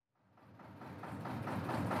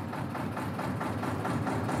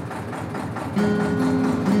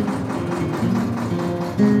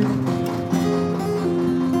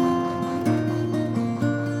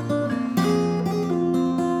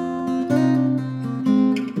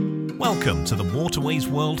Welcome to the Waterways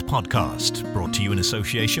World podcast, brought to you in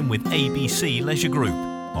association with ABC Leisure Group,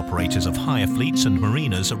 operators of hire fleets and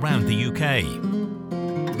marinas around the UK.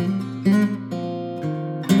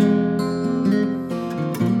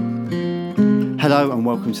 Hello and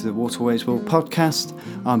welcome to the Waterways World podcast.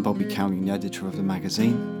 I'm Bobby Cowling, the editor of the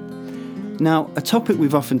magazine. Now, a topic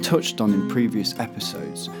we've often touched on in previous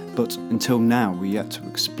episodes, but until now we're yet to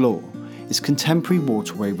explore, is contemporary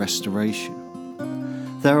waterway restoration.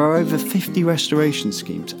 There are over 50 restoration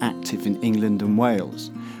schemes active in England and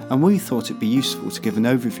Wales, and we thought it'd be useful to give an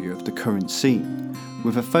overview of the current scene,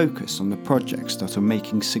 with a focus on the projects that are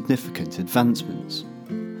making significant advancements.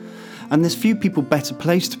 And there's few people better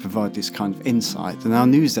placed to provide this kind of insight than our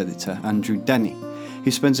news editor, Andrew Denny,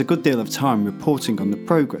 who spends a good deal of time reporting on the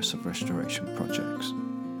progress of restoration projects.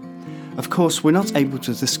 Of course, we're not able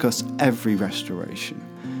to discuss every restoration,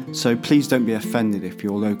 so please don't be offended if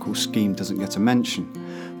your local scheme doesn't get a mention,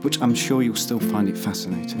 but I'm sure you'll still find it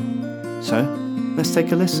fascinating. So, let's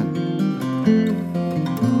take a listen.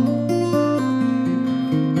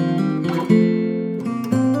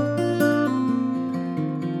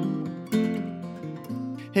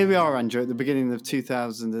 Here we are, Andrew, at the beginning of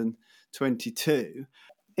 2022.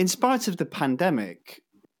 In spite of the pandemic,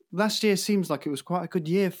 last year seems like it was quite a good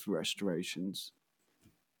year for restorations.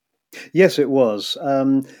 Yes, it was.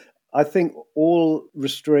 I think all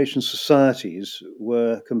restoration societies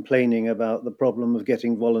were complaining about the problem of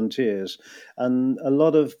getting volunteers, and a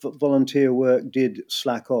lot of volunteer work did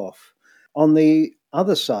slack off. On the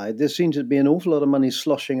other side, there seemed to be an awful lot of money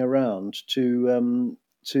sloshing around to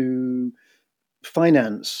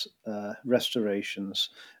finance restorations.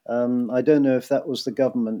 I don't know if that was the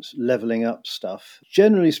government levelling up stuff.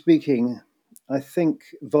 Generally speaking, I think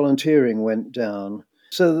volunteering went down.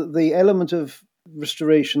 So that the element of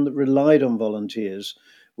restoration that relied on volunteers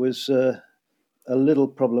was a little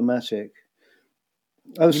problematic.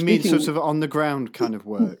 You mean sort of on the ground kind of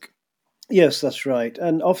work? Yes, that's right.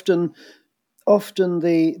 And often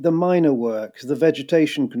the minor work, the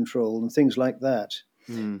vegetation control and things like that.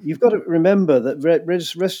 You've got to remember that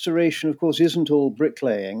restoration, of course, isn't all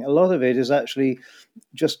bricklaying. A lot of it is actually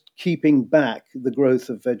just keeping back the growth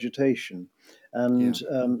of vegetation and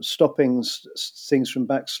stopping things from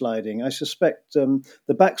backsliding. I suspect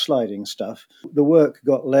the backsliding stuff, the work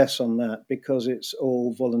got less on that because it's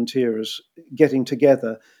all volunteers getting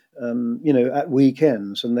together, at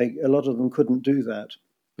weekends, and a lot of them couldn't do that.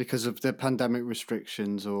 Because of the pandemic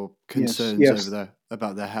restrictions or concerns over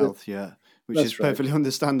about their health, which is perfectly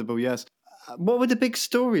understandable, yes. What were the big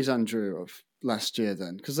stories, Andrew, of last year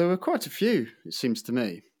then? Because there were quite a few, it seems to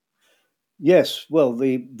me. Yes, well,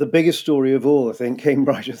 the biggest story of all, I think, came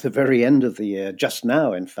right at the very end of the year, just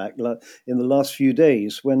now, in fact, in the last few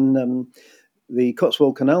days, when the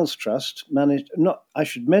Cotswold Canals Trust I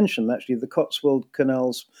should mention, actually, the Cotswold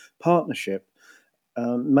Canals Partnership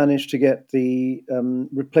managed to get the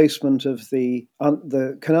replacement of the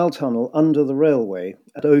canal tunnel under the railway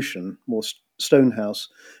at Ocean, or Stonehouse,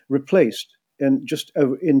 replaced in just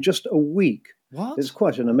a week. What? It's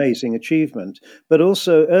quite an amazing achievement. But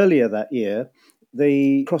also earlier that year,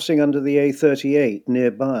 the crossing under the A38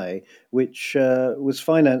 nearby, which was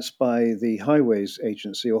financed by the Highways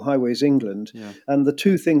Agency or Highways England, and the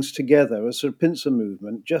two things together, a sort of pincer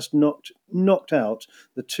movement, just knocked out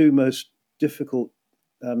the two most difficult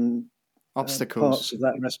obstacles parts of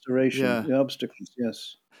that restoration. The obstacles,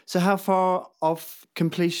 yes. So how far off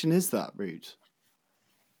completion is that route?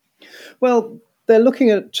 Well, they're looking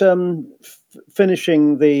at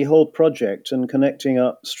finishing the whole project and connecting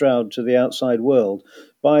up Stroud to the outside world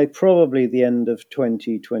by probably the end of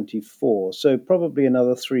 2024. So probably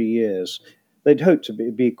another 3 years. They'd hope to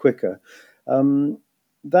be quicker.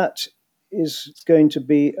 That is going to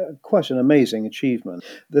be quite an amazing achievement.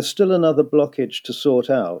 There's still another blockage to sort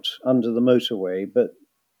out under the motorway, but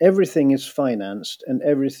everything is financed and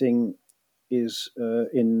everything is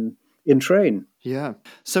in train. Yeah.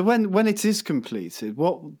 So when it is completed,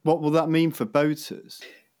 what will that mean for boaters?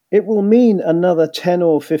 It will mean another 10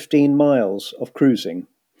 or 15 miles of cruising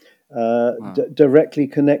directly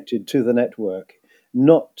connected to the network,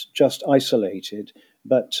 not just isolated,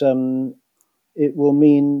 but it will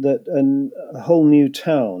mean that a whole new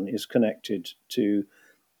town is connected to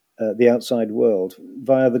the outside world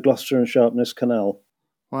via the Gloucester and Sharpness Canal.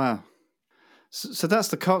 Wow. So that's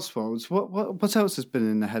the Cotswolds. What else has been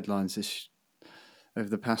in the headlines over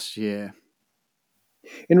the past year?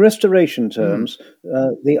 In restoration terms,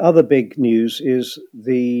 the other big news is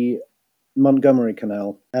the Montgomery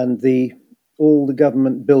Canal and all the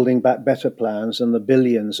government building back better plans and the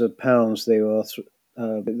billions of pounds they were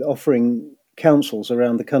offering councils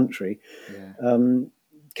around the country.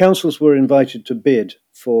 Councils were invited to bid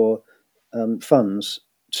for funds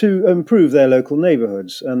to improve their local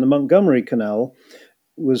neighbourhoods, and the Montgomery Canal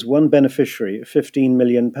was one beneficiary of £15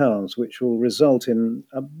 million, which will result in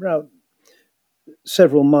about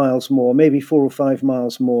several miles more, maybe 4 or 5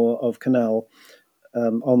 miles more of canal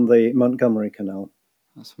on the Montgomery Canal.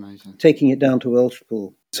 That's amazing. Taking it down to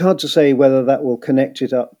Welshpool. It's hard to say whether that will connect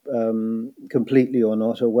it up completely or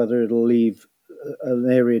not, or whether it'll leave an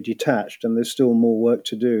area detached and there's still more work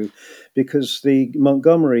to do, because the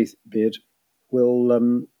Montgomery bid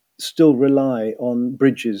will still rely on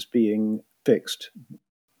bridges being fixed.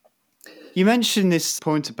 You mentioned this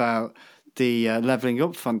point about the levelling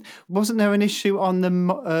up fund. Wasn't there an issue on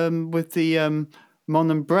the with the Mon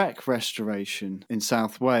and Breck restoration in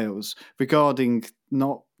South Wales regarding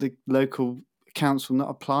not the local council not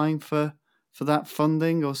applying for that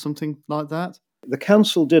funding or something like that? The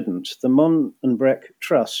council didn't. The Mon and Breck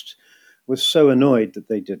Trust was so annoyed that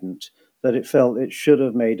they didn't, that it felt it should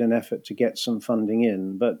have made an effort to get some funding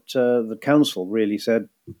in. But the council really said,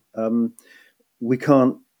 we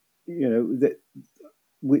can't,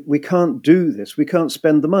 we can't do this. We can't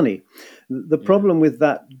spend the money. The problem with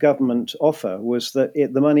that government offer was that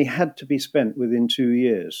the money had to be spent within 2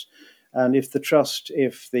 years. And if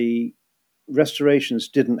the restorations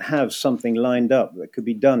didn't have something lined up that could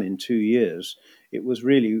be done in 2 years, it was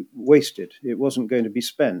really wasted. It wasn't going to be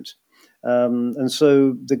spent. And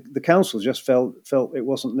so the council just felt it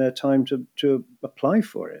wasn't their time to apply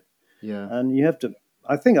for it. Yeah. And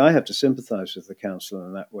I think I have to sympathise with the council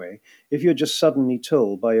in that way. If you're just suddenly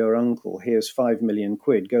told by your uncle, here's £5 million,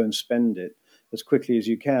 go and spend it as quickly as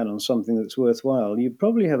you can on something that's worthwhile, you'd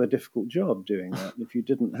probably have a difficult job doing that if you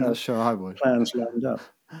didn't have plans lined up.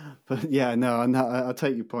 But yeah, no, I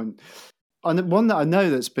take your point. And one that I know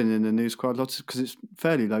that's been in the news quite a lot, because it's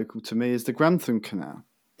fairly local to me, is the Grantham Canal.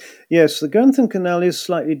 Yes, the Grantham Canal is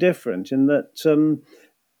slightly different in that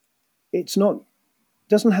it's not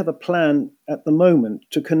doesn't have a plan at the moment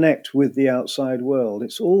to connect with the outside world.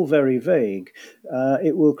 It's all very vague.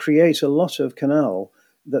 It will create a lot of canal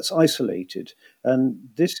that's isolated, and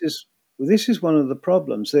this is one of the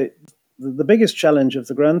problems. The biggest challenge of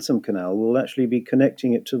the Grantham Canal will actually be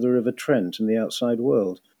connecting it to the River Trent and the outside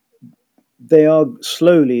world. They are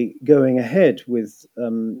slowly going ahead with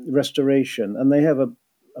restoration, and they have a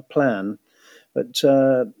plan, but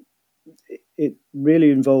it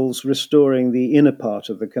really involves restoring the inner part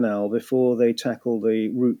of the canal before they tackle the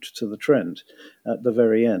route to the Trent at the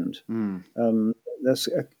very end. That's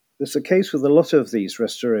the case with a lot of these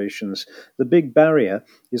restorations. The big barrier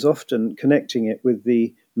is often connecting it with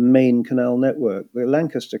the main canal network. The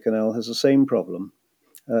Lancaster Canal has the same problem.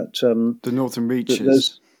 The Northern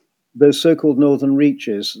Reaches. Those so-called Northern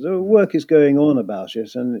Reaches. The work is going on about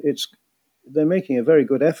it, and they're making a very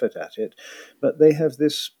good effort at it, but they have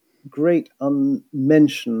this great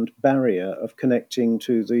unmentioned barrier of connecting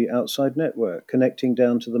to the outside network, connecting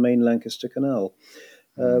down to the main Lancaster Canal,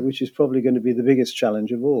 which is probably going to be the biggest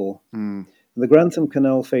challenge of all. The Grantham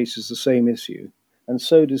Canal faces the same issue, and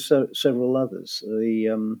so do several others.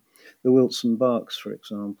 The Wilson Barks, for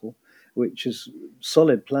example, which has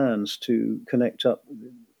solid plans to connect up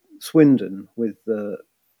Swindon with the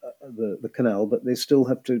canal, but they still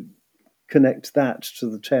have to connect that to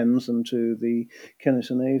the Thames and to the Kennet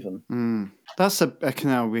and Avon. That's a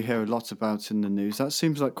canal we hear a lot about in the news. That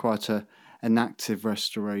seems like quite an active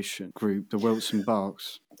restoration group, the Wilson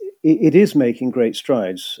Barks. It is making great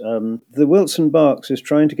strides. The Wilson Barks is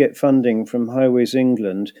trying to get funding from Highways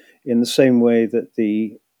England in the same way that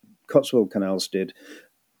the Cotswold canals did,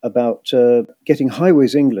 about getting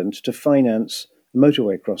Highways England to finance the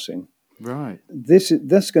motorway crossing. Right.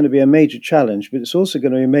 That's going to be a major challenge, but it's also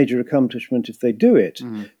going to be a major accomplishment if they do it.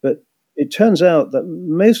 But it turns out that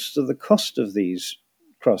most of the cost of these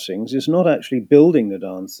crossings is not actually building the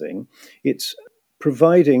darn thing. It's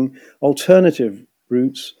providing alternative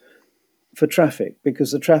routes for traffic,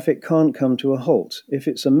 because the traffic can't come to a halt. If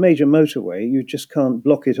it's a major motorway, you just can't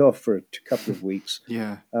block it off for a couple of weeks.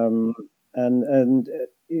 Yeah.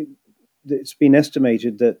 It's been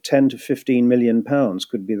estimated that 10 to 15 million pounds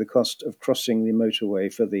could be the cost of crossing the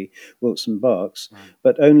motorway for the Wilson Barks,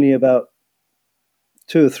 but only about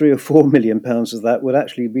 2 or 3 or 4 million pounds of that would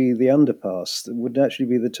actually be the underpass. That would actually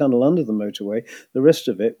be the tunnel under the motorway. The rest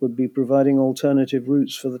of it would be providing alternative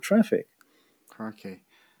routes for the traffic. Crikey.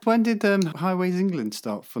 When did Highways England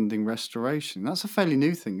start funding restoration? That's a fairly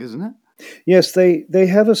new thing, isn't it? Yes, they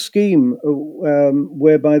have a scheme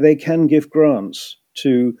whereby they can give grants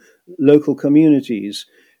to local communities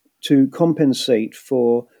to compensate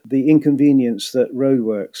for the inconvenience that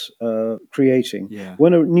roadworks are creating. Yeah.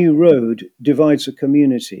 When a new road divides a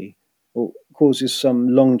community or causes some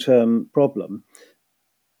long-term problem,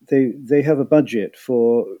 they have a budget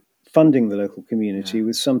for funding the local community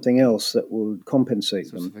with something else that will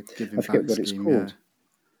compensate them. I forget what it's called.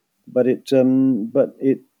 But it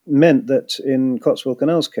meant that in Cotswold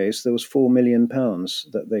Canal's case, there was £4 million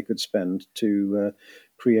that they could spend to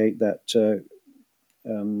create that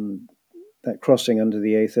crossing under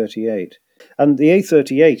the A38. And the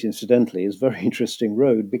A38, incidentally, is a very interesting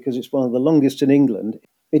road because it's one of the longest in England.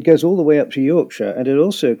 It goes all the way up to Yorkshire, and it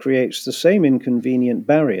also creates the same inconvenient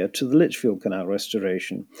barrier to the Lichfield Canal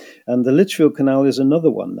restoration. And the Lichfield Canal is another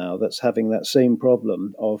one now that's having that same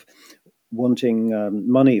problem of wanting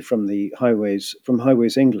money from Highways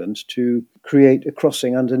England to create a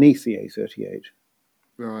crossing underneath the A38.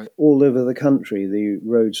 Right. All over the country, the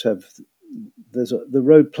roads have. The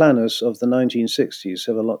road planners of the 1960s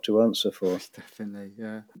have a lot to answer for. Definitely,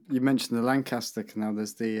 yeah. You mentioned the Lancaster Canal.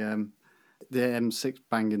 There's the M6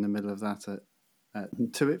 bang in the middle of that at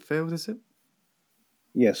Todayâ, is it?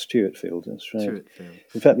 Yes, Todayâ, that's right. Todayâ.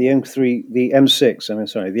 In fact, the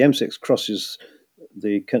M6 crosses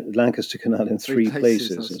the Lancaster Canal in three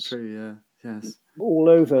places. That's true, yeah. Yes. All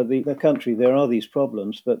over the country, there are these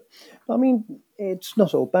problems, but I mean, it's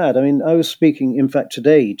not all bad. I mean, I was speaking, in fact,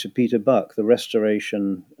 today to Peter Buck, the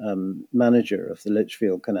restoration manager of the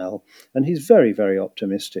Lichfield Canal, and he's very, very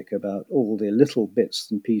optimistic about all the little bits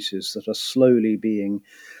and pieces that are slowly being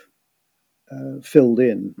filled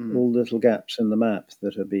in, all the little gaps in the map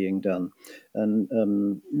that are being done.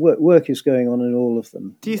 And work is going on in all of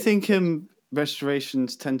them. Do you think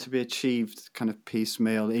restorations tend to be achieved kind of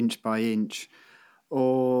piecemeal, inch by inch?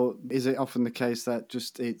 Or is it often the case that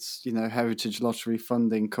just it's, Heritage Lottery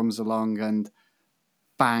funding comes along and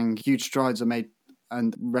bang, huge strides are made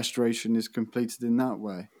and restoration is completed in that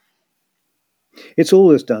way? It's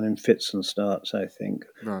always done in fits and starts, I think.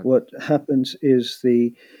 Right. What happens is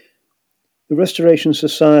the restoration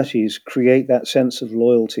societies create that sense of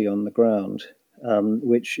loyalty on the ground,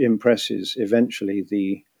 which impresses eventually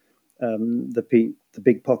the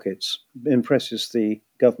big pockets, impresses the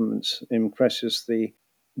governments, impresses the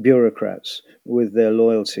bureaucrats with their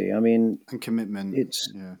loyalty. I mean, and commitment.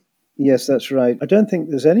 Yes, that's right. I don't think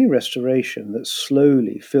there's any restoration that's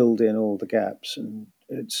slowly filled in all the gaps and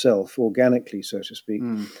itself organically, so to speak.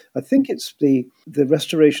 I think it's the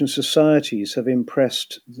restoration societies have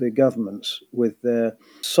impressed the governments with their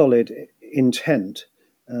solid intent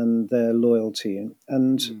and their loyalty.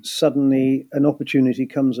 And suddenly an opportunity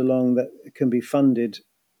comes along that can be funded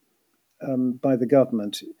by the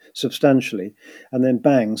government substantially, and then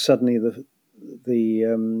bang, suddenly the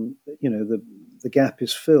gap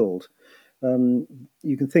is filled.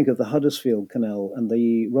 You can think of the Huddersfield Canal and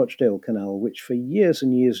the Rochdale Canal, which for years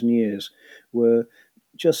and years and years were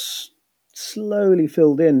just slowly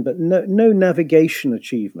filled in, but no navigation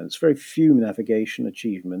achievements, very few navigation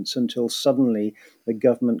achievements, until suddenly the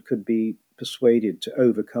government could be persuaded to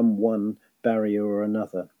overcome one barrier or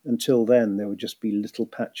another. Until then, there would just be little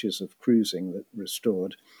patches of cruising that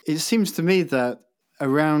restored. It seems to me that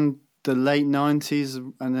around the late 90s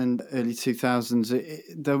and then early 2000s,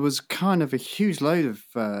 there was kind of a huge load of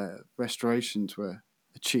restorations were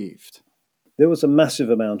achieved. There was a massive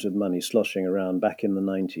amount of money sloshing around back in the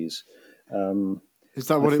 90s. Is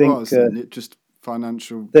that what it was? Just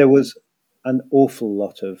financial? There was an awful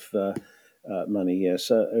lot of money, yes.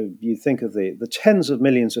 You think of the tens of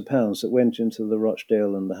millions of pounds that went into the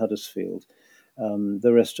Rochdale and the Huddersfield,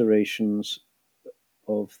 the restorations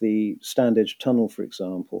of the Standedge Tunnel, for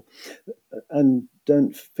example. And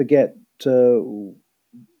don't forget,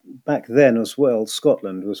 back then as well,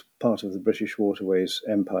 Scotland was part of the British Waterways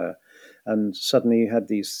Empire. And suddenly you had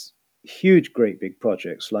these huge, great big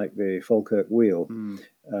projects like the Falkirk Wheel,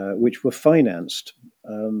 which were financed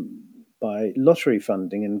by lottery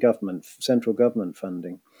funding and central government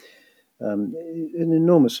funding. An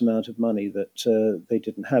enormous amount of money that they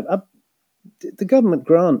didn't have. The government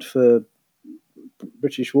grant for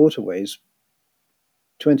British Waterways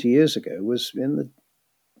 20 years ago was in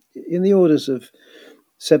the orders of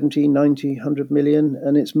 70, 90, 100 million,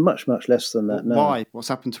 and it's much, much less than that now. Why? What's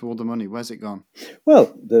happened to all the money? Where's it gone?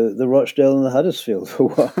 Well, the Rochdale and the Huddersfield, for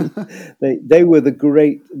one. they were the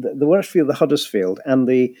Rochdale, the Huddersfield, and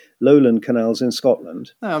the Lowland canals in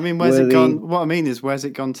Scotland. No, I mean, where's it gone? What I mean is, where's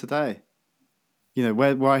it gone today?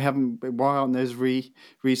 why aren't those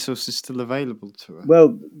resources still available to us?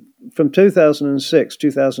 Well, from 2006,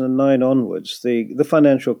 2009 onwards, the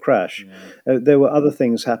financial crash, there were other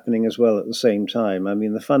things happening as well at the same time. I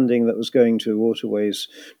mean, the funding that was going to waterways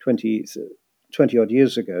 20 odd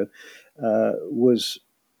years ago was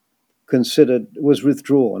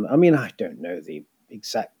withdrawn. I mean, I don't know the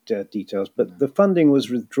exact details, but the funding was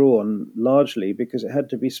withdrawn largely because it had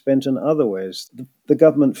to be spent in other ways. The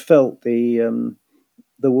government felt the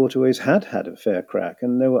waterways had a fair crack,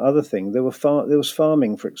 and there were other things. There was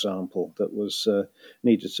farming, for example, that was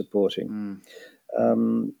needed supporting.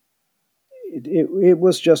 It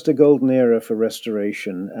was just a golden era for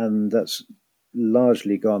restoration, and that's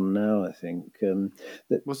largely gone now, I think.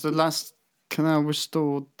 Was the last canal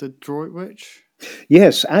restored the Droitwich?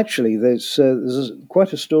 Yes, actually, there's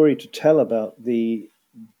quite a story to tell about the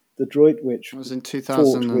Droitwich. It was in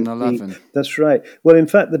 2011. That's right. Well, in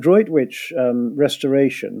fact, the Droitwich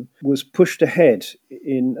restoration was pushed ahead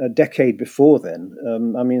in a decade before then.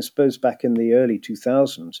 I suppose back in the early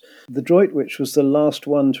 2000s. The Droitwich was the last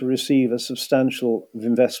one to receive a substantial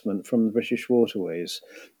investment from the British Waterways.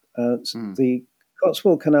 The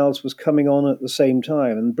Cotswold Canals was coming on at the same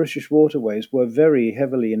time, and British Waterways were very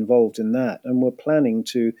heavily involved in that and were planning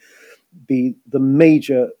to be the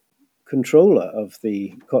major controller of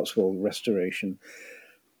the Cotswold restoration.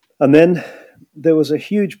 And then there was a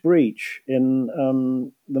huge breach in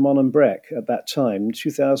the Mononbrec at that time,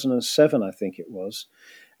 2007, I think it was,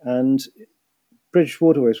 and British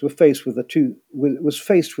Waterways was faced with a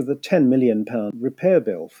 £10 million repair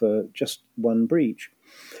bill for just one breach.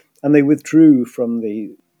 And they withdrew from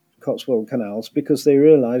the Cotswold Canals because they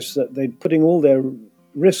realised that they'd putting all their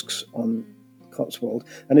risks on Cotswold,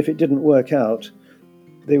 and if it didn't work out,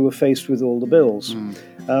 they were faced with all the bills.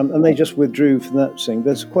 And they just withdrew from that thing.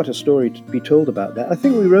 There's quite a story to be told about that. I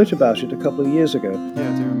think we wrote about it a couple of years ago.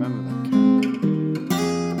 Yeah, I do remember that.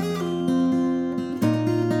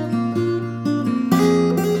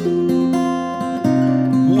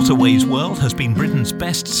 Waterways World has been Britain's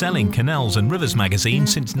best-selling canals and rivers magazine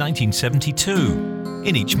since 1972.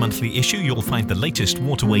 In each monthly issue, you'll find the latest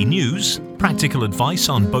waterway news, practical advice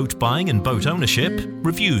on boat buying and boat ownership,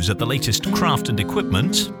 reviews of the latest craft and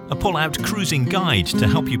equipment, a pull-out cruising guide to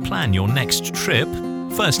help you plan your next trip,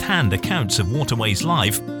 first-hand accounts of waterways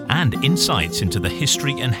life, and insights into the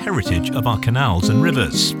history and heritage of our canals and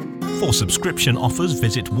rivers. For subscription offers,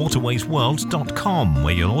 visit waterwaysworld.com,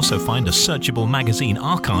 where you'll also find a searchable magazine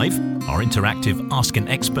archive, our interactive Ask an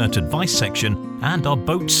Expert advice section, and our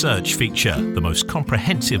boat search feature, the most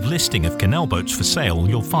comprehensive listing of canal boats for sale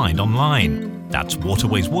you'll find online. That's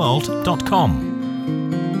waterwaysworld.com.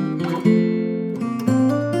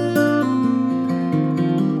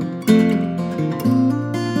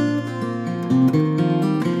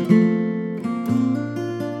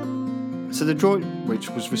 So the Droitwich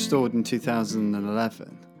was restored in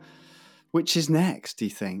 2011. Which is next, do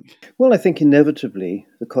you think? Well, I think inevitably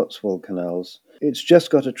the Cotswold Canals. It's just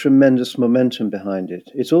got a tremendous momentum behind it.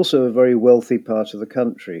 It's also a very wealthy part of the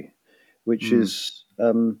country, which is,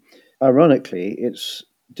 ironically, it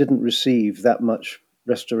didn't receive that much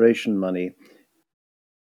restoration money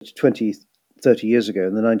 20, 30 years ago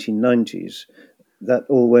in the 1990s. That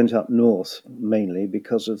all went up north, mainly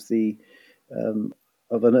because of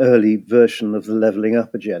of an early version of the levelling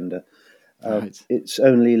up agenda. Right. It's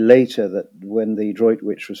only later that when the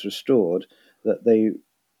Droitwich was restored that they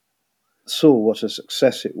saw what a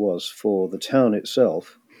success it was for the town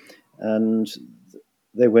itself, and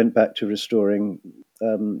they went back to restoring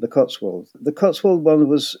the Cotswold. The Cotswold one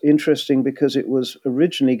was interesting because it was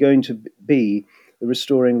originally going to be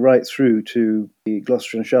restoring right through to the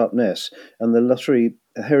Gloucester and Sharpness, and the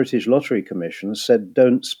Heritage Lottery Commission said,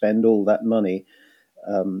 don't spend all that money.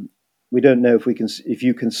 We don't know if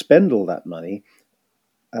you can spend all that money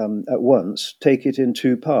at once. Take it in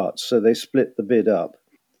two parts. So they split the bid up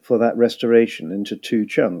for that restoration into two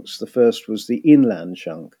chunks. The first was the inland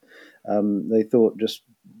chunk. They thought just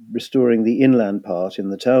restoring the inland part in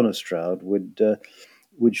the town of Stroud would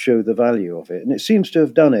show the value of it, and it seems to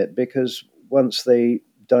have done it, because once they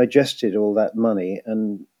digested all that money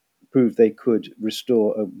and proved they could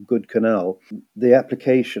restore a good canal, the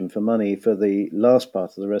application for money for the last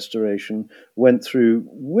part of the restoration went through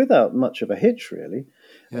without much of a hitch, really.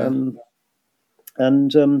 Yeah.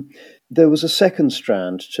 There was a second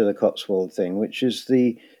strand to the Cotswold thing, which is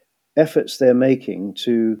the efforts they're making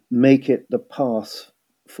to make it the path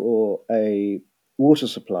for a water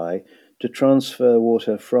supply to transfer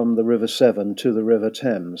water from the River Severn to the River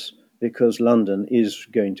Thames, because London is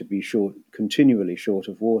going to be continually short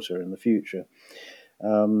of water in the future.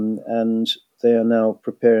 And they are now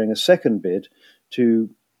preparing a second bid to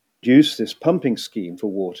produce this pumping scheme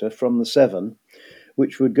for water from the Severn,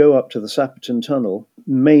 which would go up to the Sapperton Tunnel,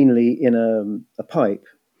 mainly in a pipe,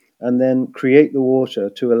 and then create the water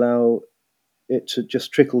to allow it to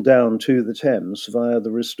just trickle down to the Thames via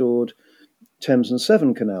the restored Thames and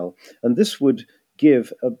Severn Canal. And this would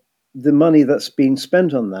give the money that's been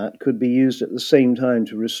spent on that could be used at the same time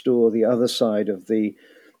to restore the other side of the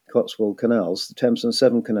Cotswold canals, the Thames and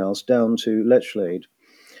Severn canals, down to Lechlade,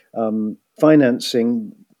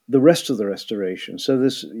 financing the rest of the restoration. So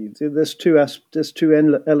there's two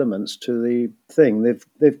elements to the thing.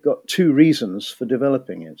 They've got two reasons for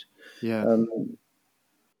developing it. Yeah.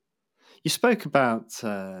 You spoke about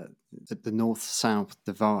the north-south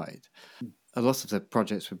divide. A lot of the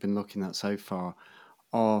projects we've been looking at so far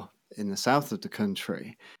are in the south of the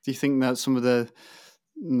country. Do you think that some of the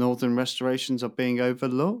northern restorations are being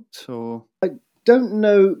overlooked, or? I don't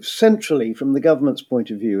know centrally from the government's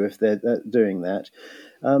point of view if they're doing that.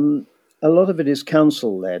 A lot of it is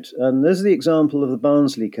council-led. And there's the example of the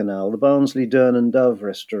Barnsley Canal, the Barnsley, Dearne and Dove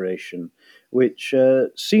restoration, which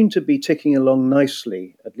seemed to be ticking along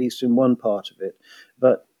nicely, at least in one part of it.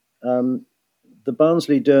 But the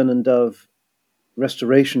Barnsley, Dearne and Dove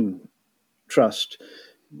Restoration Trust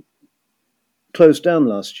closed down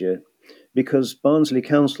last year because Barnsley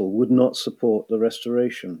Council would not support the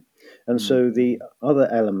restoration. And so the other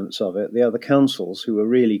elements of it, the other councils who were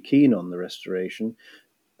really keen on the restoration,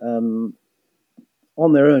 on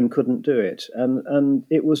their own couldn't do it. And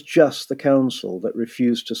it was just the council that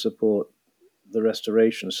refused to support the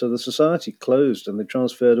restoration. So the society closed and they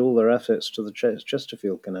transferred all their assets to the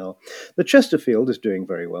Chesterfield Canal. The Chesterfield is doing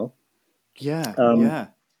very well. Yeah.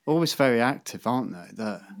 Always very active, aren't they?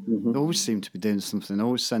 They always seem to be doing something,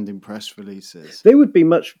 always sending press releases. They would have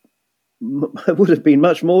been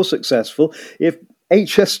much more successful if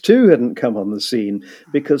HS2 hadn't come on the scene,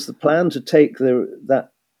 because the plan to take the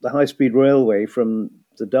high-speed railway from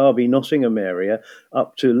the Derby-Nottingham area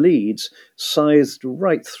up to Leeds scythed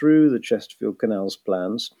right through the Chesterfield Canal's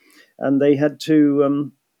plans, and they had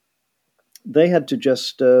to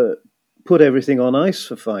just put everything on ice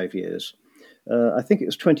for 5 years. I think it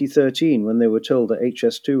was 2013 when they were told that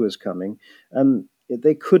HS2 was coming, and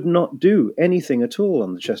they could not do anything at all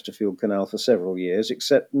on the Chesterfield Canal for several years,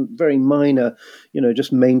 except very minor,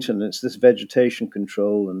 just maintenance, this vegetation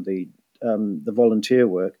control and the volunteer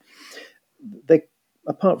work.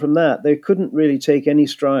 Apart from that, they couldn't really take any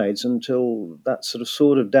strides until that sort of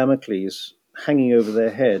sword of Damocles hanging over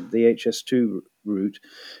their head, the HS2 route,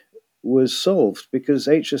 was solved, because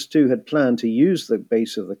HS2 had planned to use the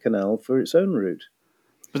base of the canal for its own route.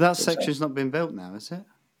 But that section's not been built now, is it?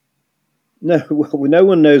 No, well, no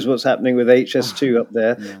one knows what's happening with HS2 up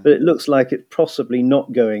there, but it looks like it's possibly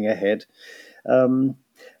not going ahead. And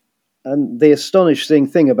the astonishing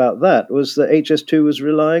thing about that was that HS2 was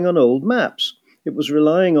relying on old maps. It was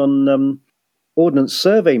relying on Ordnance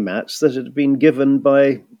Survey maps that had been given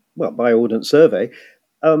by Ordnance Survey,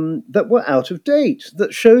 that were out of date,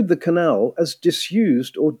 that showed the canal as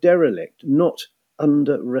disused or derelict, not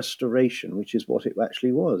under restoration, which is what it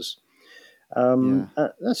actually was.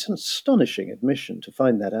 That's an astonishing admission to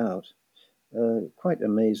find that out. Quite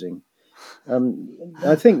amazing.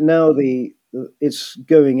 I think now it's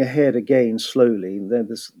going ahead again slowly.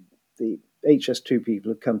 The HS2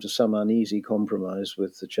 people have come to some uneasy compromise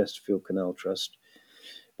with the Chesterfield Canal Trust,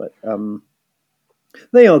 but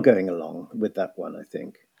they are going along with that one, I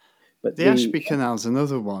think. But the Ashby Canal's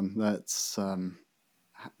another one that's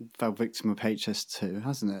fell victim of HS2,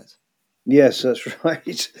 hasn't it? Yes, that's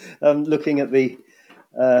right. I'm looking at the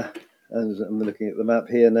map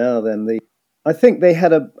here now. I think they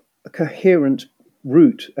had a coherent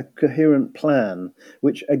route, a coherent plan,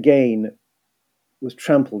 which again was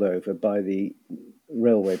trampled over by the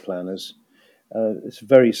railway planners. It's a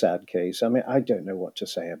very sad case. I mean, I don't know what to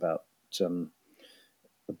say about that.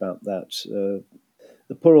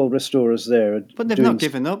 The poor old restorers there. But they've not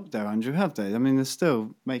given up, though, Andrew, have they? I mean, they're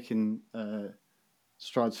still making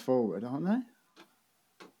strides forward, aren't they?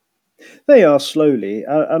 They are slowly.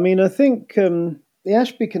 I mean, I think the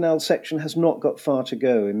Ashby Canal section has not got far to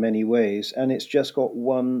go in many ways, and it's just got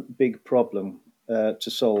one big problem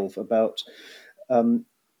to solve about a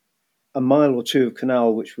mile or two of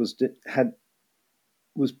canal, which was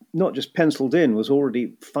not just penciled in, was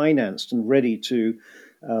already financed and ready to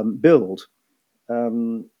build.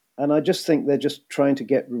 And I just think they're just trying to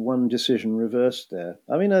get one decision reversed there.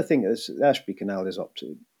 I mean, I think Ashby Canal is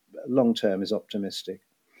long term is optimistic.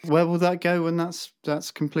 Where will that go when that's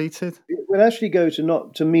completed? It will actually go to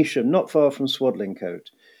Measham, not far from Swadlincote,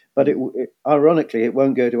 but ironically, it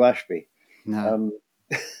won't go to Ashby. No,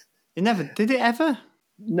 it never did. It ever?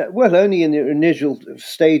 No, well, only in the initial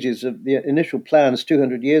stages of the initial plans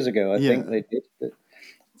 200 years ago, I think they did. But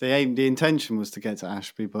The intention was to get to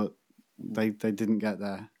Ashby, but they didn't get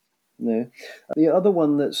there. no, the other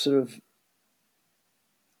one that's sort of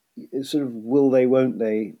will they, won't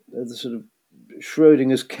they? The sort of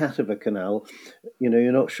Schrodinger's cat of a canal.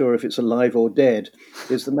 You're not sure if it's alive or dead.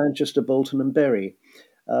 Is the Manchester, Bolton and Bury,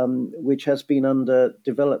 which has been under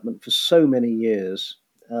development for so many years,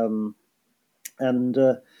 and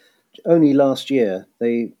only last year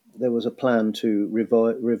there was a plan to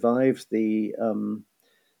revive the.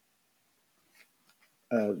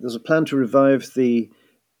 There's a plan to revive the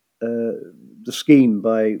scheme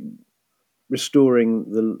by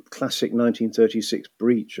restoring the classic 1936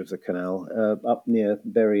 breach of the canal up near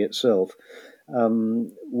Bury itself,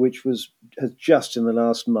 which has just in the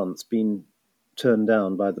last month been turned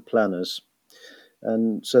down by the planners,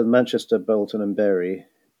 and so Manchester, Bolton, and Bury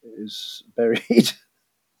is buried.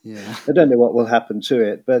 Yeah, I don't know what will happen to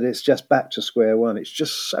it, but it's just back to square one. It's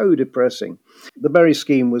just so depressing. The Bury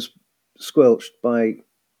scheme was squelched by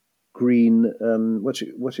green. What's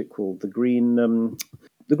it called? The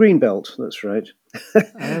green belt. That's right.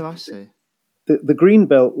 Oh, I see. The green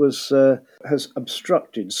belt has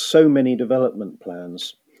obstructed so many development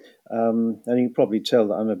plans, and you can probably tell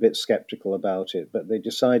that I'm a bit sceptical about it. But they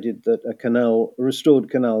decided that a restored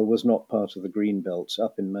canal, was not part of the green belt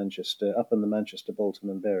up in the Manchester, Bolton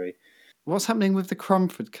and Bury. What's happening with the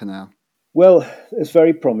Cromford Canal? Well, it's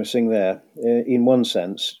very promising there. In one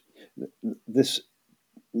sense, this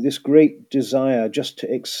great desire just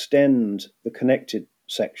to extend the connected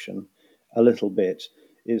section a little bit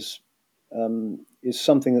is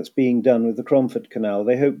something that's being done with the Cromford Canal.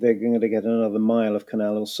 They hope they're going to get another mile of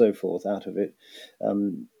canal or so forth out of it.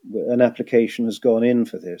 An application has gone in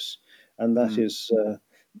for this, and that is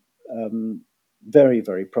very,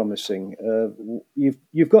 very promising.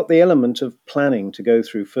 You've got the element of planning to go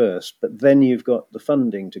through first, but then you've got the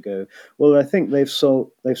funding to go. Well, I think they've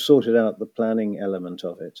sorted out the planning element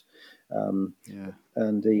of it,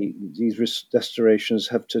 and these restorations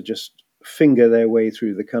have to just finger their way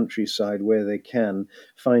through the countryside where they can,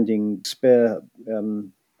 finding spare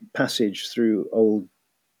passage through old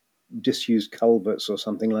disused culverts or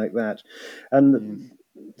something like that, and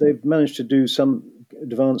they've managed to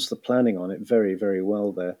advance the planning on it very, very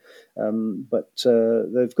well there. But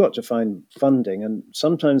they've got to find funding, and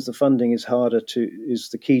sometimes the funding is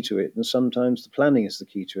the key to it, and sometimes the planning is the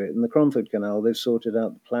key to it. In the Cromford Canal, they've sorted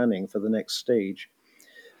out the planning for the next stage.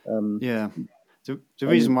 The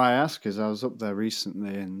reason why I ask is I was up there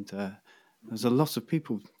recently, and there's a lot of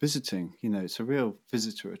people visiting. It's a real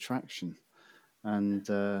visitor attraction, and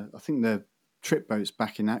I think the trip boat's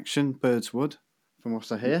back in action, Birdswood, from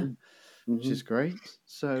what I hear, which is great.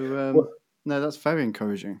 So, no, that's very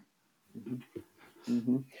encouraging.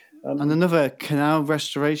 And another canal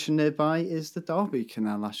restoration nearby is the Derby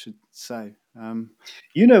Canal, I should say.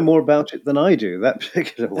 You know more about it than I do, that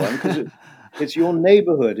particular one, because it's your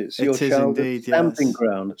neighbourhood. It's your childhood stomping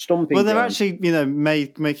ground. Well, they're actually,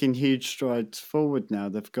 making huge strides forward now.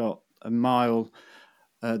 They've got a mile,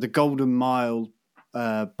 the Golden Mile,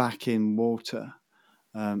 back in water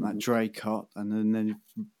at Draycott, and then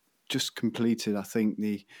they've just completed, I think,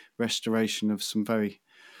 the restoration of some very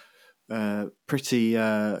pretty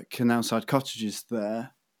canal-side cottages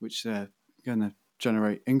there, which they're going to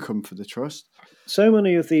generate income for the trust. So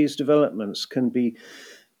many of these developments can be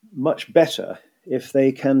much better if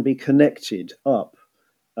they can be connected up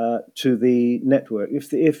to the network.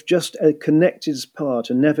 If just a connected part,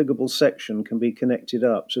 a navigable section, can be connected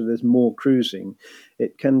up so there's more cruising,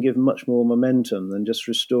 it can give much more momentum than just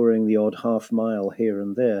restoring the odd half mile here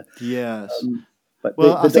and there. Yes. But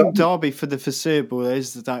I think Derby, for the foreseeable,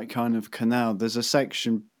 is that kind of canal. There's a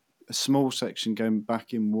small section going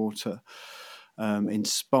back in water in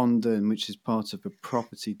Spondon, which is part of a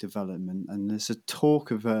property development, and there's a talk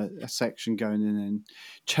of a section going in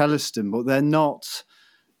Chellaston, but they're not.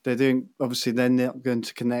 They're not going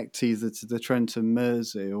to connect either to the Trent and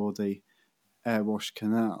Mersey or the Airwash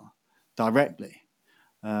Canal directly.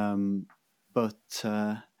 But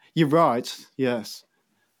you're right, yes.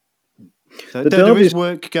 So there is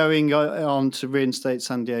work going on to reinstate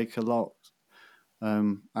Sandy Acre Lock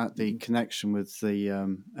at the connection with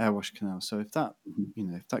the Airwash Canal. So if that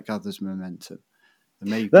gathers momentum, there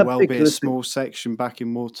may well be a small section back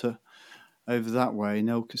in water over that way in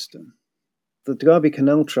Ilkeston. The Derby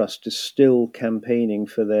Canal Trust is still campaigning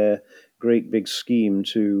for their great big scheme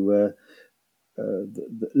to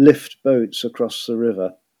lift boats across the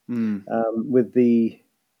river with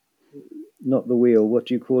not the wheel, what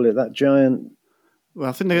do you call it? That giant... Well,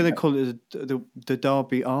 I think they're going to call it the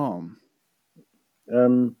Derby Arm.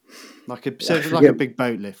 Like a big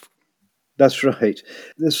boat lift. That's right.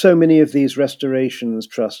 There's so many of these restorations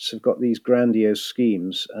trusts have got these grandiose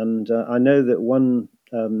schemes, and I know that one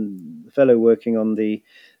fellow working on the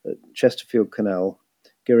Chesterfield Canal,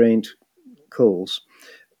 Geraint Coles,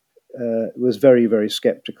 was very, very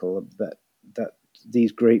sceptical that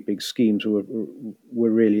these great big schemes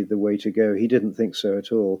were really the way to go. He didn't think so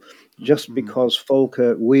at all. Just because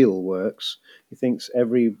Falkirk Wheel works, he thinks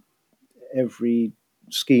every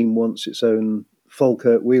scheme wants its own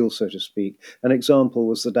Falkirk wheel, so to speak. An example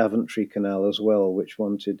was the Daventry Canal as well, which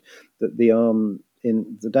wanted that the arm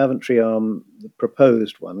in the Daventry arm, the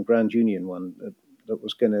proposed one, Grand Union one, that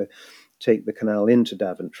was going to take the canal into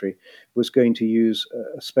Daventry, was going to use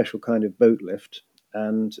a special kind of boat lift,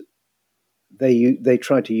 and they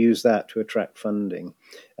tried to use that to attract funding.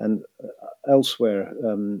 And elsewhere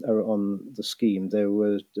on the scheme, there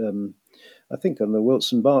was, I think on the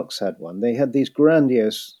Wilson Barks had one. They had these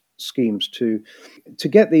grandiose schemes to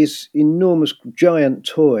get these enormous giant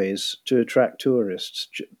toys to attract tourists,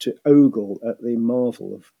 to ogle at the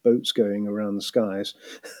marvel of boats going around the skies.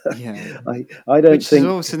 Yeah, I don't Which think.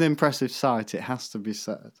 is also an impressive sight. It has to be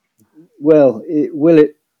said. Well, will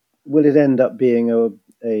it end up being a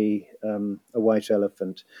white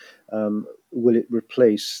elephant? Will it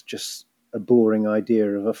replace just a boring idea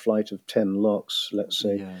of a flight of 10 locks, let's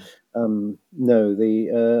say? Yeah.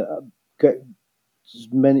 No,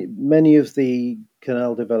 many of the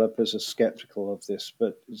canal developers are sceptical of this,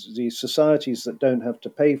 but the societies that don't have to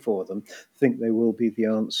pay for them think they will be the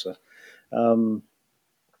answer.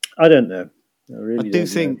 I don't know. I do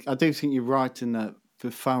think you're right in that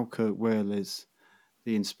the Falkirk Wheel is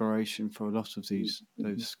the inspiration for a lot of those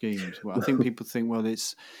schemes. Well, I think people think, well,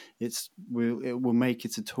 it will make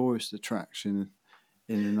it a tourist attraction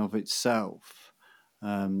in and of itself,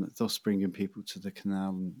 thus bringing people to the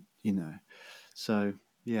canal, So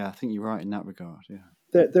yeah, I think you're right in that regard.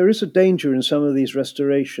 Yeah, there is a danger in some of these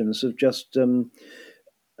restorations of just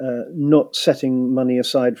not setting money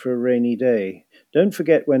aside for a rainy day. Don't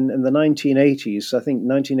forget when in the 1980s, I think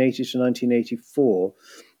 1980 to 1984.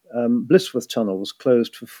 Blissworth Tunnel was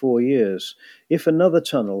closed for 4 years. If another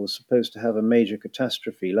tunnel was supposed to have a major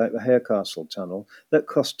catastrophe, like the Harecastle Tunnel, that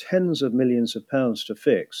cost tens of millions of pounds to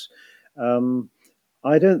fix,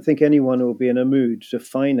 I don't think anyone will be in a mood to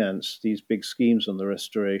finance these big schemes on the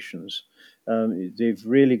restorations. They've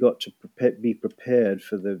really got to be prepared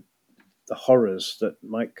for the horrors that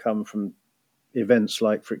might come from events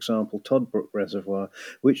like, for example, Toddbrook Reservoir,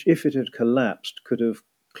 which, if it had collapsed, could have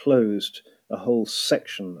closed a whole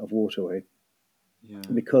section of waterway. Yeah.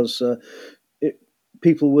 Because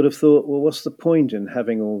people would have thought, well, what's the point in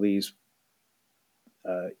having all these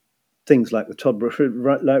things like the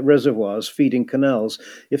Toddbrook like reservoirs feeding canals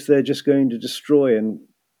if they're just going to destroy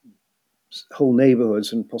whole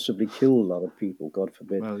neighbourhoods and possibly kill a lot of people, God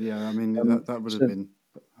forbid. Well, yeah, I mean, that would have been...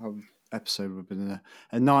 Our episode would have been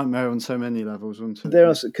a nightmare on so many levels, wouldn't it? There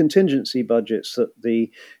are contingency budgets that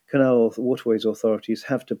the Canal Waterways authorities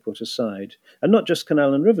have to put aside, and not just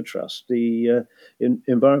Canal and River Trust, the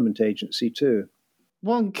Environment Agency too.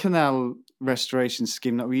 One canal restoration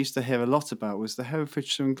scheme that we used to hear a lot about was the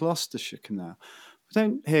Herefordshire and Gloucestershire Canal. We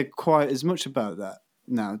don't hear quite as much about that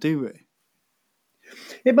now, do we?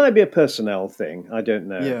 It might be a personnel thing. I don't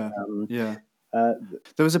know. Yeah.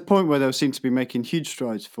 There was a point where they seemed to be making huge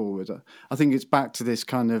strides forward. I think it's back to this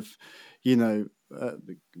kind of,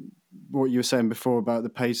 what you were saying before about the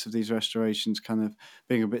pace of these restorations kind of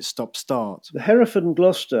being a bit stop-start. The Hereford and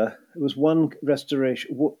Gloucester was one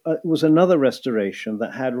restoration. Was another restoration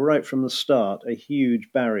that had right from the start a huge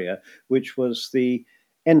barrier, which was the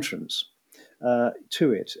entrance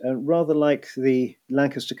to it. Rather like the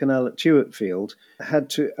Lancaster Canal at Tuartfield, had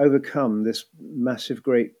to overcome this massive,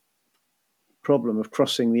 great problem of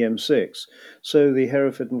crossing the M6. So the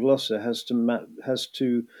Hereford and Gloucester has to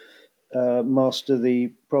master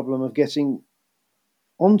the problem of getting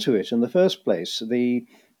onto it in the first place. The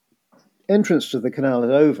entrance to the canal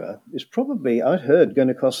at Over is probably, I'd heard, going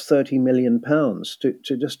to cost £30 million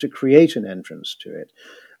to create an entrance to it.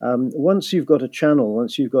 Once you've got a channel,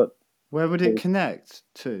 Where would it connect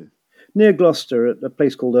to? Near Gloucester, at a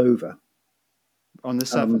place called Over. On the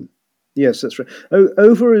Severn? Yes, that's right.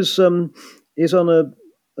 Over is on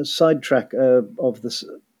a side track of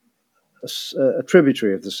a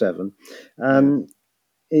tributary of the Severn.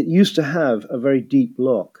 It used to have a very deep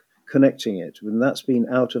lock connecting it, and that's been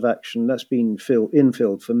out of action. That's been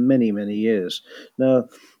infilled for many, many years. Now,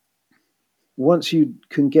 once you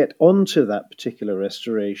can get onto that particular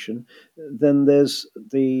restoration, then there's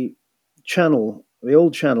the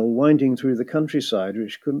old channel winding through the countryside,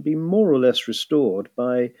 which can be more or less restored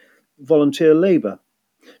by volunteer labour.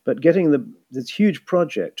 But getting this huge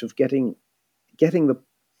project of getting the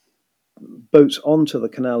boats onto the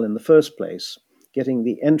canal in the first place, getting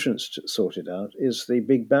the entrance sorted out, is the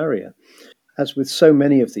big barrier. As with so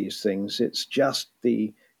many of these things, it's just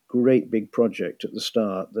the great big project at the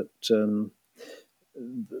start that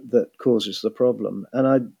causes the problem. And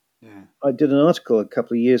I did an article a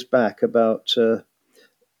couple of years back about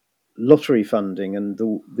lottery funding and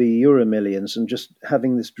the Euro Millions, and just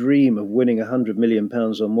having this dream of winning £100 million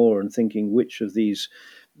or more, and thinking which of these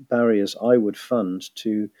barriers I would fund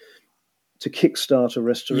to kickstart a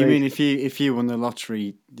restoration. You mean if you won the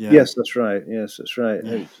lottery? Yeah. Yes, that's right. Yeah.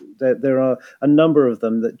 There are a number of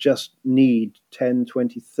them that just need 10,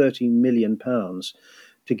 20, 30 million pounds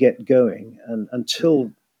to get going, and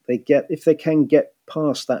until if they can get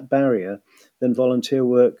past that barrier, then volunteer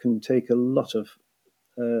work can take a lot of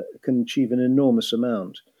can achieve an enormous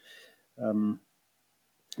amount,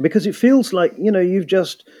 because it feels like,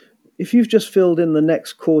 if you've just filled in the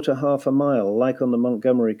next half a mile, like on the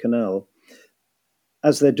Montgomery Canal,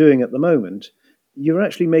 as they're doing at the moment, you're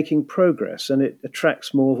actually making progress, and it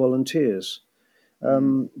attracts more volunteers.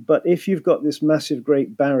 But if you've got this massive,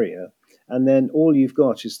 great barrier, and then all you've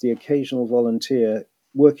got is the occasional volunteer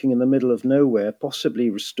working in the middle of nowhere,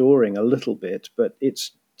 possibly restoring a little bit, but it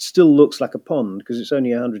still looks like a pond because it's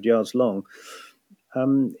only 100 yards long,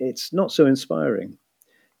 it's not so inspiring.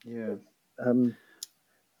 Yeah.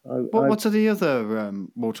 What are the other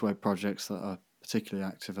waterway projects that are particularly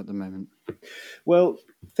active at the moment? Well,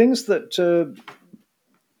 things that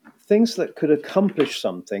could accomplish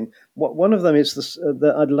something. One of them is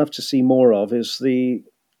that I'd love to see more of is the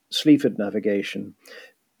Sleaford navigation.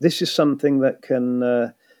 This is something that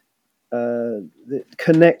that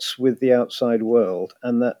connects with the outside world,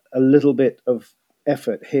 and that a little bit of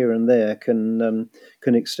effort here and there can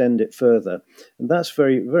extend it further. And that's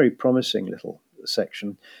very, very promising little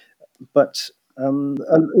section. But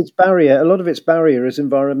its barrier, a lot of its barrier is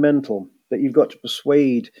environmental. That you've got to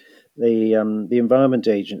persuade the Environment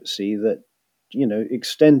Agency that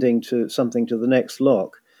extending to something to the next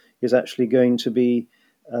lock is actually going to be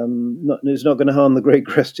is not going to harm the great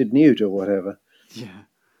crested newt or whatever. Yeah.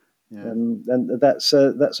 And that's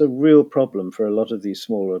a real problem for a lot of these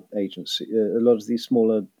smaller agencies, a lot of these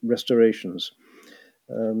smaller restorations.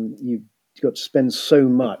 You've got to spend so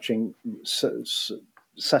much in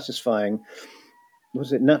satisfying.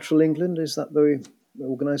 Was it Natural England? Is that the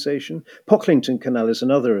organisation? Pocklington Canal is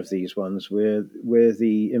another of these ones where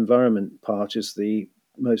the environment part is the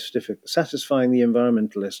most difficult. Satisfying the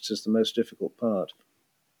environmentalists is the most difficult part.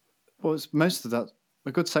 Well, it's most of that.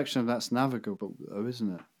 A good section of that's navigable, though,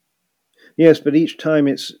 isn't it? Yes, but each time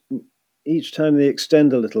they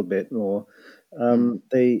extend a little bit more,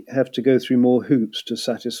 they have to go through more hoops to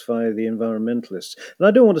satisfy the environmentalists. And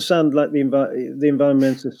I don't want to sound like the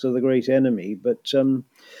environmentalists are the great enemy, but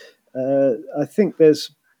I think there is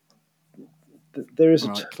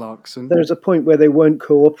a point where they won't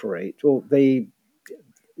cooperate, or there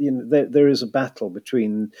is a battle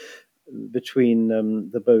between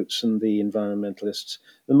the boats and the environmentalists.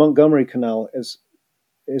 The Montgomery Canal is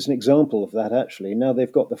an example of that, actually. Now they've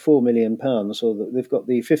got the £4 million, or they've got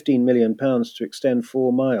the £15 million to extend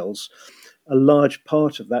 4 miles. A large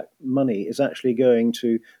part of that money is actually going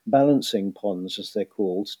to balancing ponds, as they're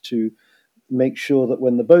called, to make sure that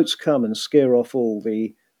when the boats come and scare off all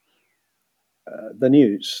the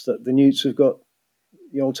newts, that the newts have got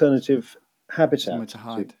the alternative habitat. Somewhere to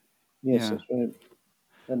hide. Yes, that's right.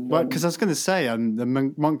 Well, because I was going to say,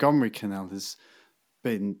 the Montgomery Canal has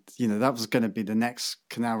been, that was going to be the next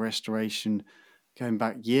canal restoration going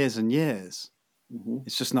back years and years. Mm-hmm.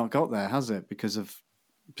 It's just not got there, has it? Because of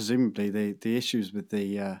presumably the issues with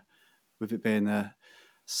with it being a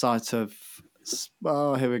site of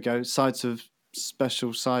site of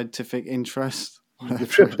special scientific interest.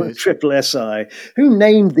 The triple SI. Who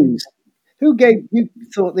named these? Who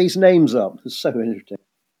thought these names up? It's so interesting.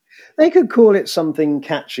 They could call it something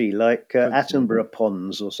catchy, like Attenborough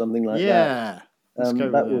Ponds or something like that. Yeah.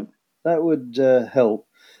 That would help.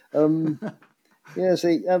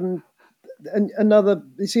 Another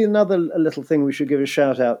little thing we should give a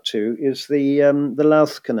shout out to is the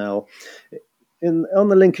Louth Canal on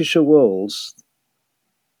the Lincolnshire Wolds.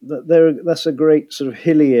 That's a great sort of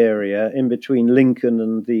hilly area in between Lincoln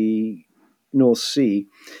and the North Sea,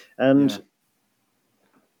 and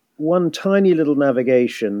one tiny little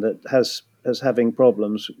navigation that has having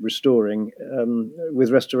problems restoring with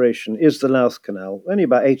restoration is the Louth Canal, only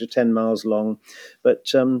about 8 or 10 miles long,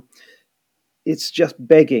 but it's just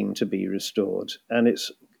begging to be restored, and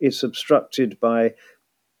it's obstructed by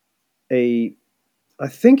I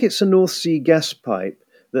think it's a North Sea gas pipe,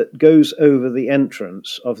 that goes over the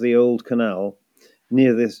entrance of the old canal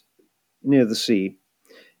near the sea,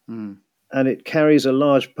 and it carries a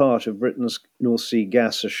large part of Britain's North Sea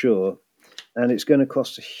gas ashore, and it's going to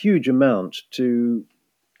cost a huge amount to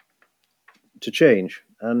change.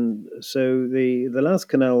 And so the Louth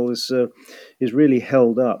Canal is really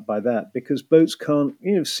held up by that, because boats can't,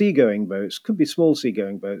 seagoing boats, could be small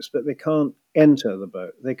seagoing boats, but they can't enter the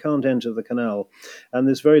boat. They can't enter the canal, and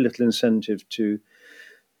there's very little incentive to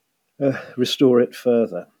restore it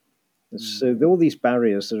further. So all these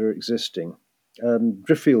barriers that are existing.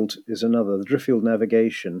 Driffield is another. The Driffield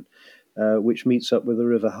navigation, which meets up with the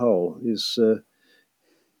River Hull, is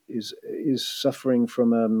suffering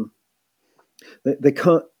from. They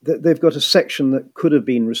can't. They've got a section that could have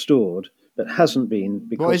been restored but hasn't been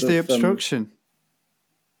because. What is the obstruction?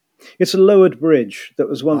 It's a lowered bridge that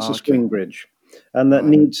was once a swing bridge, and that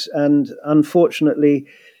needs. And unfortunately,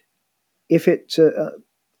 if it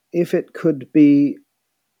could be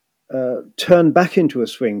turned back into a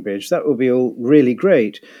swing bridge, that would be all really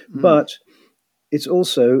great. But it's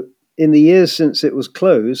also, in the years since it was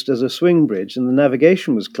closed as a swing bridge and the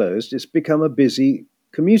navigation was closed, it's become a busy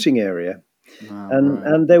commuting area.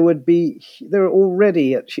 And there are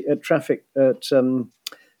already at traffic at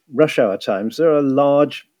rush hour times, there are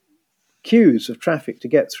large queues of traffic to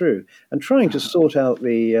get through, and trying to sort out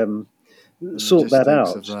sort that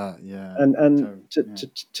out,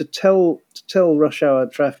 to tell rush hour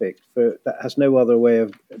traffic that has no other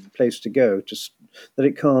place to go, that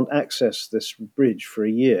it can't access this bridge for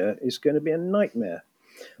a year, is going to be a nightmare.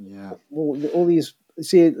 Yeah, all these.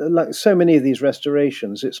 See, like so many of these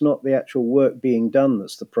restorations, it's not the actual work being done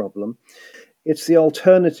that's the problem. It's the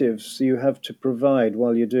alternatives you have to provide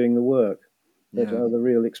while you're doing the work that are the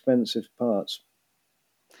real expensive parts.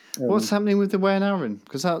 What's happening with the Way and Arun?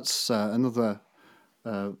 Because that's another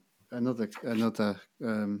canal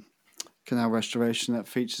restoration that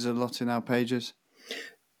features a lot in our pages.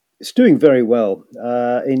 It's doing very well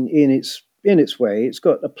in its way. It's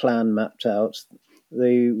got a plan mapped out.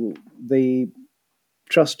 The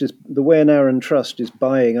Way and Arun Trust is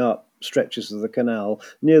buying up stretches of the canal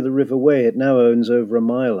near the River Way. It now owns over a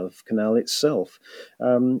mile of canal itself,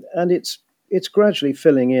 and it's gradually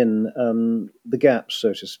filling in the gaps,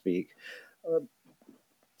 so to speak.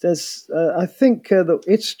 I think that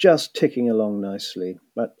it's just ticking along nicely,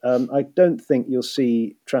 but I don't think you'll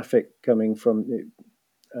see traffic coming from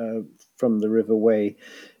the River Way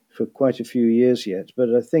for quite a few years yet.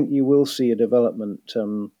 But I think you will see a development.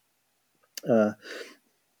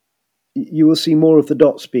 You will see more of the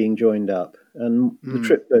dots being joined up, and the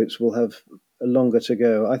trip boats will have longer to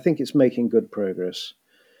go. I think it's making good progress,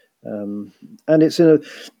 and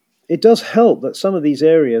it does help that some of these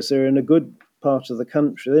areas, they're in a good part of the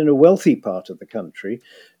country, they're in a wealthy part of the country,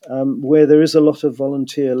 where there is a lot of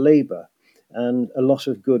volunteer labour and a lot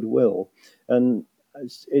of goodwill. And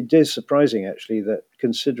it is surprising, actually, that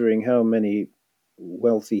considering how many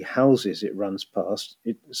wealthy houses it runs past,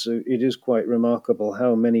 it is quite remarkable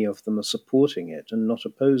how many of them are supporting it and not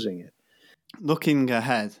opposing it. Looking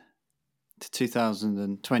ahead to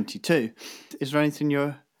 2022, is there anything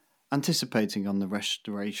you're anticipating on the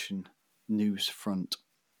restoration news front?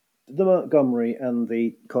 The Montgomery and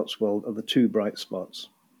the Cotswold are the two bright spots.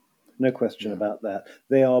 No question about that.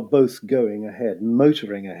 They are both going ahead,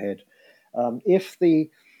 motoring ahead. If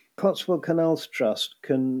the Cotswold Canals Trust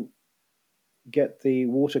can get the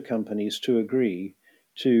water companies to agree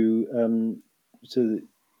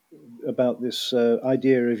about this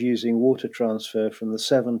idea of using water transfer from the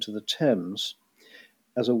Severn to the Thames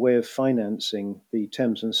as a way of financing the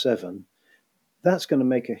Thames and Severn, that's going to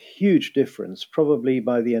make a huge difference. Probably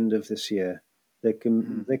by the end of this year, they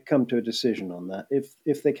come to a decision on that.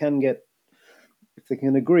 If they can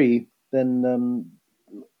agree, then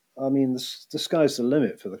the sky's the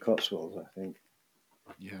limit for the Cotswolds, I think.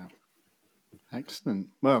 Yeah. Excellent.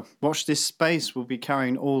 Well, watch this space. We'll be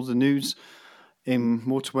carrying all the news in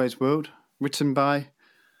Waterways World, written by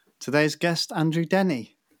today's guest, Andrew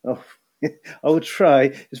Denny. Oh, I would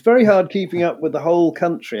try. It's very hard keeping up with the whole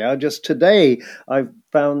country. Today I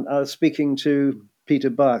was speaking to Peter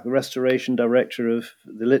Buck, the restoration director of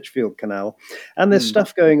the Lichfield Canal, and there's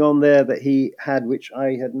stuff going on there that he had, which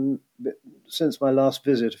I hadn't, since my last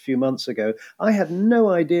visit a few months ago, I had no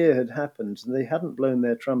idea had happened. They hadn't blown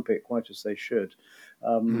their trumpet quite as they should.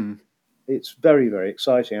 It's very, very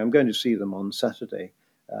exciting. I'm going to see them on Saturday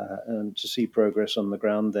and to see progress on the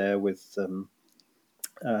ground there with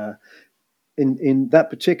in that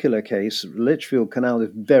particular case, Lichfield Canal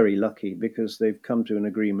is very lucky because they've come to an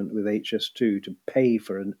agreement with HS2 to pay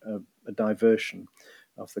for a diversion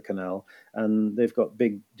of the canal, and they've got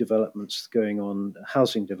big developments going on,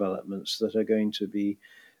 housing developments that are going to be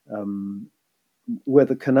where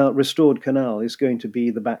the restored canal is going to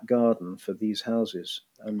be the back garden for these houses.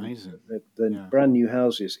 Amazing. They're brand new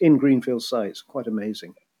houses in greenfield sites, quite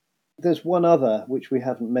amazing. There's one other which we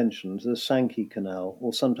haven't mentioned, the Sankey Canal,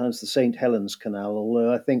 or sometimes the St. Helens Canal,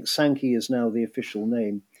 although I think Sankey is now the official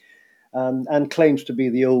name, and claims to be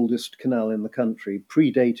the oldest canal in the country,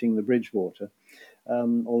 predating the Bridgewater.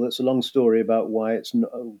 Although it's a long story about why it's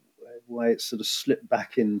sort of slipped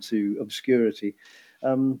back into obscurity.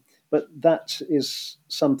 But that is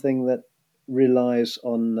something that relies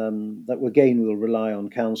on, that again will rely on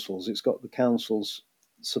councils. It's got the council's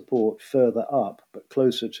support further up, but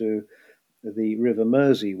closer to the River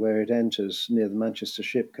Mersey, where it enters near the Manchester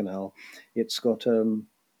Ship Canal. It's got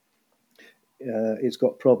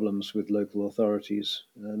problems with local authorities,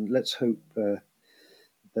 and let's hope that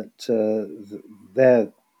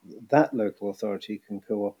local authority can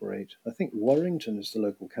cooperate. I think Warrington is the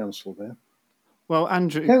local council there. Well,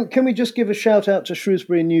 Andrew, can we just give a shout out to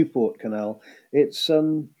Shrewsbury and Newport Canal? It's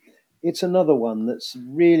another one that's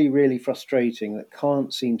really, really frustrating, that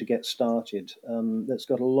can't seem to get started. That's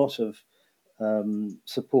got a lot of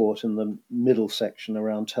support in the middle section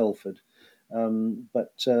around Telford,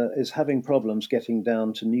 but is having problems getting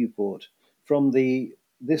down to Newport.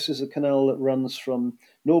 This is a canal that runs from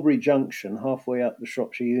Norbury Junction, halfway up the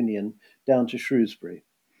Shropshire Union, down to Shrewsbury.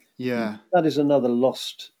 Yeah. That is another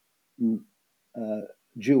lost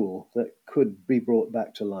jewel that could be brought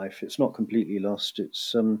back to life. It's not completely lost.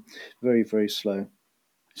 It's very, very slow.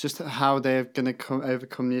 It's just how they're going to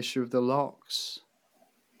overcome the issue of the locks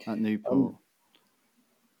at Newport.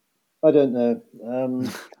 I don't know.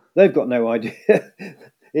 They've got no idea.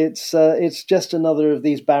 It's just another of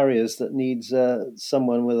these barriers that needs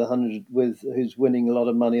someone who's winning a lot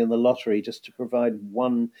of money in the lottery just to provide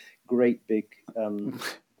one great big.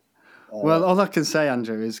 Well, all I can say,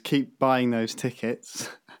 Andrew, is keep buying those tickets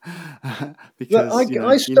because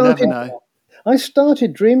you never know. I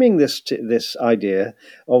started dreaming this idea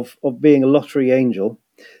of being a lottery angel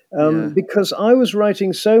because I was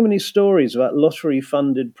writing so many stories about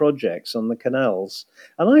lottery-funded projects on the canals,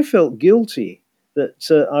 and I felt guilty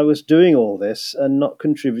that I was doing all this and not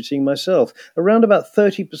contributing myself. Around about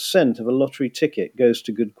 30% of a lottery ticket goes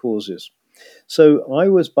to good causes. So I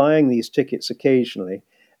was buying these tickets occasionally,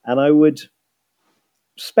 and I would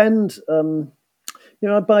spend,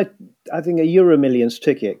 I'd buy, I think, a EuroMillions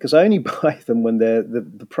ticket, because I only buy them when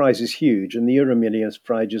the prize is huge, and the EuroMillions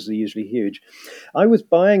prizes are usually huge. I was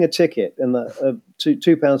buying a ticket in the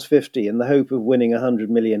 £2.50 in the hope of winning 100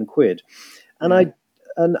 million quid, and I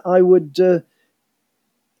would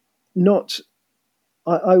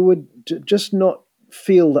just not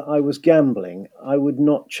feel that I was gambling. I would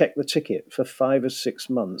not check the ticket for 5 or 6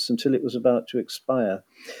 months until it was about to expire.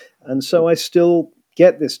 And so I still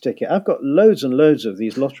get this ticket. I've got loads and loads of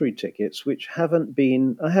these lottery tickets which I haven't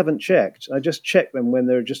checked. I just check them when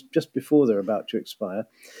they're just before they're about to expire.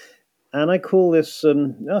 And I call this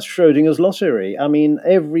Schrodinger's lottery. I mean,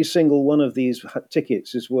 every single one of these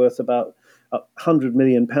tickets is worth about £100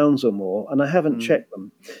 million or more, and I haven't checked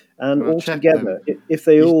them. And altogether, if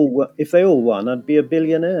they all won, I'd be a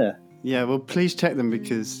billionaire. Yeah, well, please check them,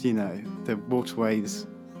 because the waterways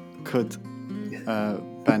could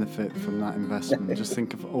benefit from that investment. Just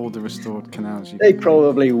think of all the restored canals. They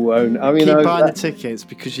probably won't. I mean, keep buying the tickets,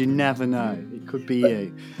 because you never know. It could be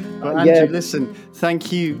you. But Andrew, listen,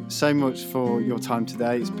 thank you so much for your time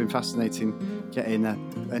today. It's been fascinating getting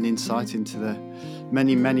an insight into the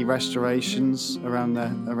many, many restorations around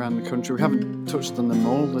the country. We haven't touched on them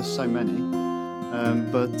all. There's so many.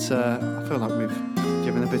 But I feel like we've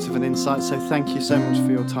given a bit of an insight. So thank you so much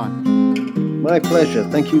for your time. My pleasure.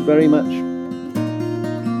 Thank you very much.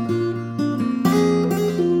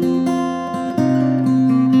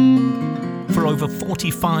 For over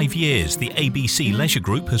 45 years, the ABC Leisure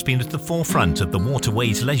Group has been at the forefront of the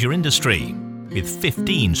waterways leisure industry. With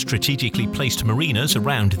 15 strategically placed marinas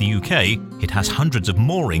around the UK, it has hundreds of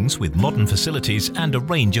moorings with modern facilities and a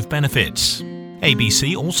range of benefits.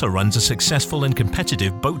 ABC also runs a successful and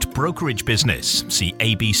competitive boat brokerage business. See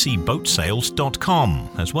abcboatsales.com,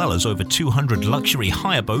 as well as over 200 luxury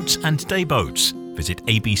hire boats and day boats. Visit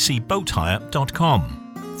abcboathire.com.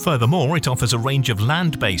 Furthermore, it offers a range of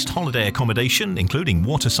land-based holiday accommodation, including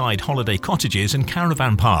waterside holiday cottages and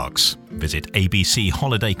caravan parks. Visit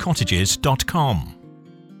abcholidaycottages.com.